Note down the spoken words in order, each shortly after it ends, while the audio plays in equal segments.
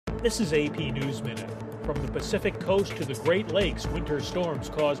This is AP News Minute. From the Pacific Coast to the Great Lakes, winter storms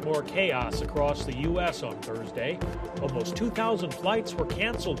caused more chaos across the U.S. on Thursday. Almost 2,000 flights were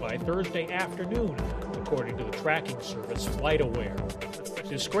canceled by Thursday afternoon, according to the tracking service FlightAware.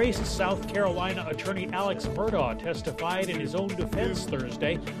 Disgraced South Carolina attorney Alex Murdaugh testified in his own defense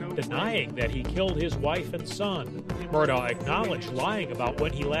Thursday, denying that he killed his wife and son. Murdaugh acknowledged lying about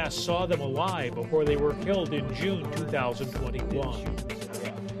when he last saw them alive before they were killed in June 2021.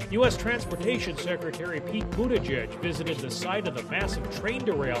 U.S. Transportation Secretary Pete Buttigieg visited the site of the massive train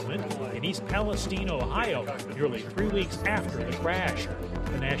derailment in East Palestine, Ohio, nearly 3 weeks after the crash.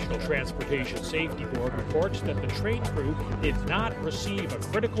 The National Transportation Safety Board reports that the train crew did not receive a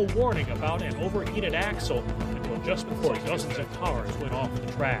critical warning about an overheated axle until just before dozens of cars went off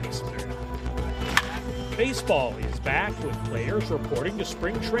the tracks. Baseball is back with players reporting to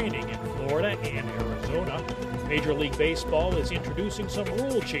spring training in Florida and Arizona. Major League Baseball is introducing some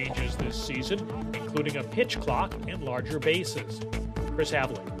rule changes this season, including a pitch clock and larger bases. Chris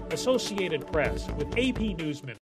Havlick, Associated Press, with AP News Minute.